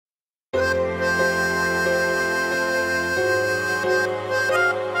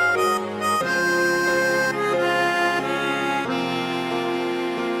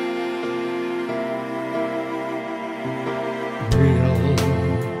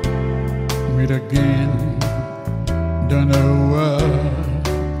meet again. Don't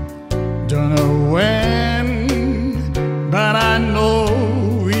know when, but I know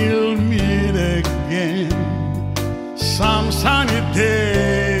we'll meet again some sunny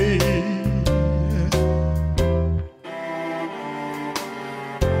day.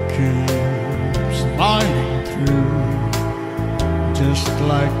 Keep smiling through, just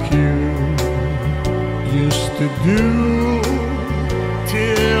like you used to do,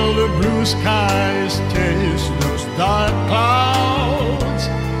 till the blue skies chase those dark clouds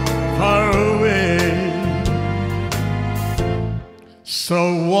far away. So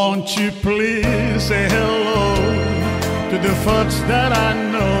won't you please say hello to the folks that I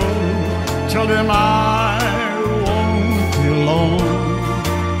know. Tell them I won't be alone.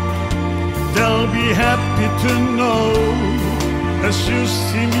 They'll be happy to know, as you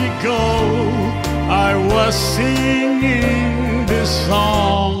see me go, I was singing this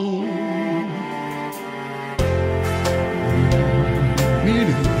song. Meet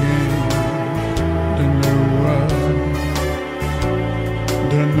again,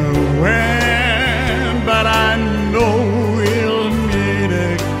 don't know when, but I know we'll meet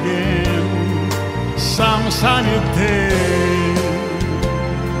again some sunny day.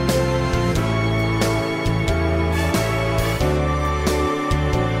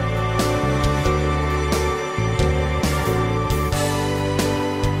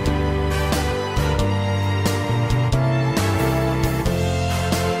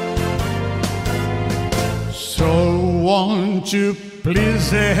 So won't you please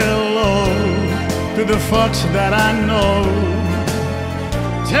say hello to the folks that I know.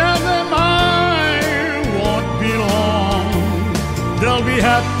 Tell them I won't be long. They'll be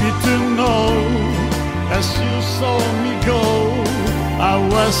happy to know, as you saw me go, I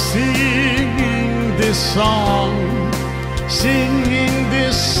was singing this song, singing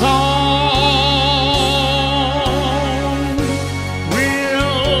this song.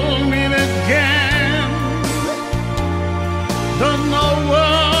 We'll meet again, don't know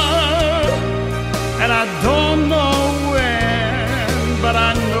where, and I don't know when, but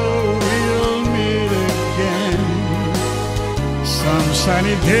I know we'll meet again some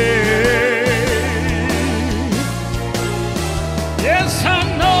sunny day. Yes, I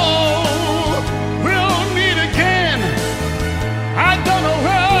know we'll meet again. I don't know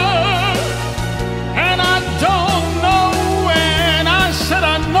where, and I don't know when. I said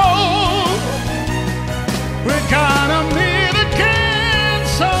I know we're gonna meet again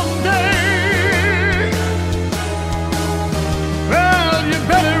someday. Well, you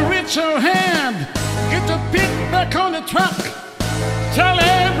better reach your hand, get the pit back on the truck. Tell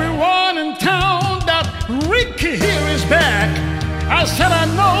everyone in town that Ricky here is back. I said I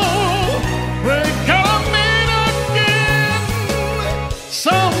know